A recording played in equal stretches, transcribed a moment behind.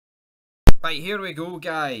Right, here we go,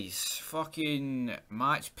 guys. Fucking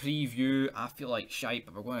match preview. I feel like shite,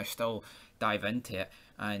 but we're going to still dive into it.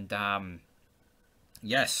 And,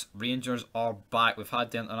 yes, Rangers are back. We've had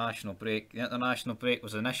the international break. The international break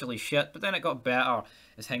was initially shit, but then it got better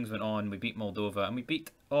as things went on. We beat Moldova and we beat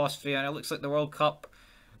Austria, and it looks like the World Cup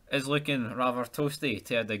is looking rather toasty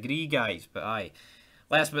to a degree, guys. But aye.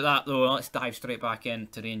 Less about that though. Let's dive straight back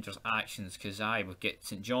into Rangers actions, because we've got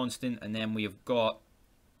St Johnstone, and then we've got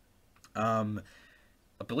I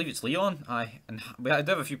believe it's Leon. And we do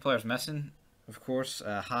have a few players missing, of course.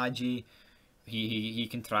 Hadji, he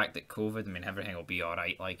contracted COVID. I mean, everything will be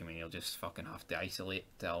alright. Like, I mean, he'll just fucking have to isolate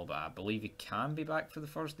till, but I believe he can be back for the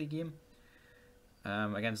Thursday game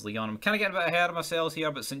against Leon. I'm kind of getting a bit ahead of myself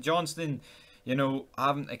here, but St Johnstone, you know,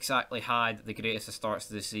 haven't exactly had the greatest of starts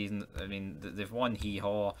to the season. I mean, they've won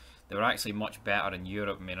hee-haw. They were actually much better in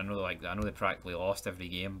Europe. I mean, I know they practically lost every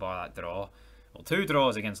game by that draw. Well, 2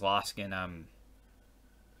 draws against Lask and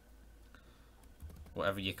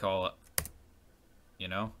whatever you call it, you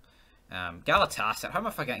know. Galatasaray. How am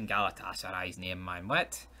I forgetting Galatasaray's name, man?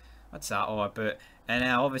 What's that all about? And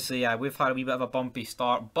obviously, we've had a wee bit of a bumpy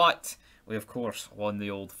start, but we of course won the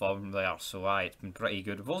Old Firm there, so it's been pretty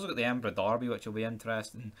good. We've also got the Embra Derby, which will be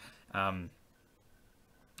interesting to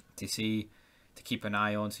see, to keep an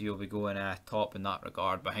eye on. So you'll be going top in that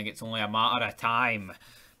regard. But I think it's only a matter of time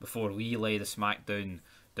before we lay the smackdown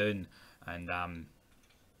down and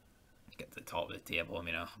get to the top of the table. I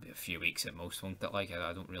mean, it'll be a few weeks at most, won't it? Like,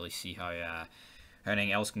 I don't really see how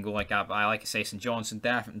anything else can go like that. But I like to say St Johnstone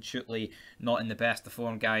definitely not in the best of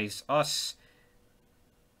form, guys. Us,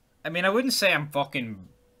 I mean, I wouldn't say I'm fucking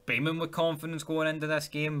beaming with confidence going into this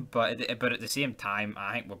game, but at the same time,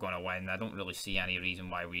 I think we're going to win. I don't really see any reason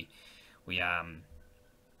why we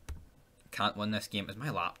can't win this game. Is my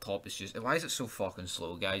laptop is just, why is it so fucking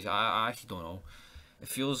slow, guys? I actually don't know. It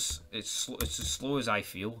feels, it's as slow as I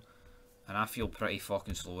feel, and I feel pretty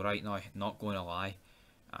fucking slow right now, not going to lie.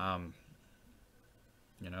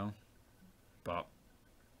 You know, but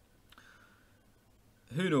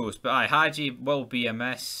who knows? But Hadji will be a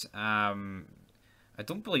miss. I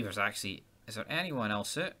don't believe there's actually, is there anyone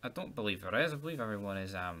else out? I don't believe there is. I believe everyone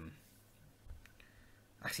is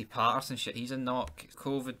actually Patterson shit, he's a knock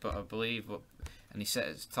COVID, but I believe and he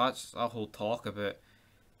said that's a whole talk about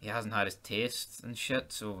he hasn't had his taste and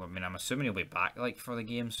shit, so I mean, I'm assuming he'll be back like for the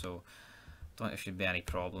game, so I don't think there should be any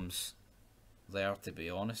problems there, to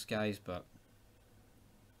be honest, guys. But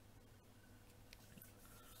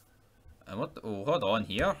and what, oh, hold on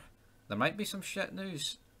here, there might be some shit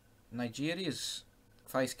news. Nigeria's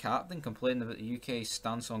vice captain complaining about the UK's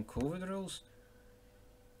stance on COVID rules.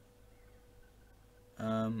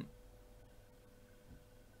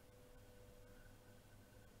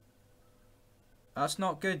 That's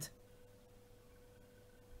not good.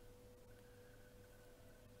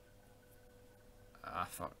 Ah,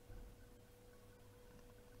 fuck.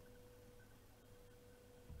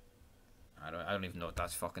 I don't even know what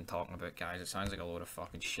that's fucking talking about, guys. It sounds like a load of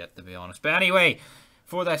fucking shit, to be honest. But anyway,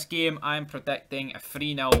 for this game, I'm predicting a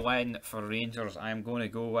 3-0 win for Rangers. I'm going to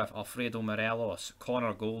go with Alfredo Morelos,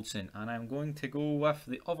 Connor Goldson, and I'm going to go with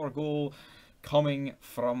the other goal coming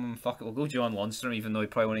from, fuck it, we'll go John Lundstrom, even though he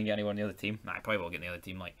probably won't get anywhere near the team. Nah, he probably will get near the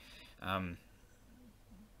team, like,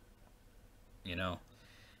 you know.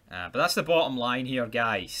 But that's the bottom line here,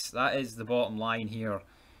 guys. That is the bottom line here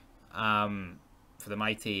for the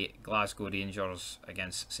mighty Glasgow Rangers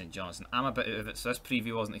against St Johnstone. I'm a bit out of it, so this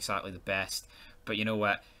preview wasn't exactly the best. But you know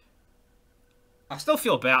what? I still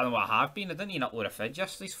feel better than what I have been. I didn't even upload a vid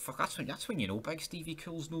yesterday. So fuck, that's when you know Big Stevie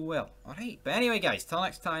Cool's no well. Alright, but anyway, guys, till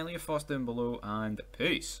next time, leave your thoughts down below, and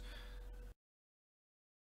peace.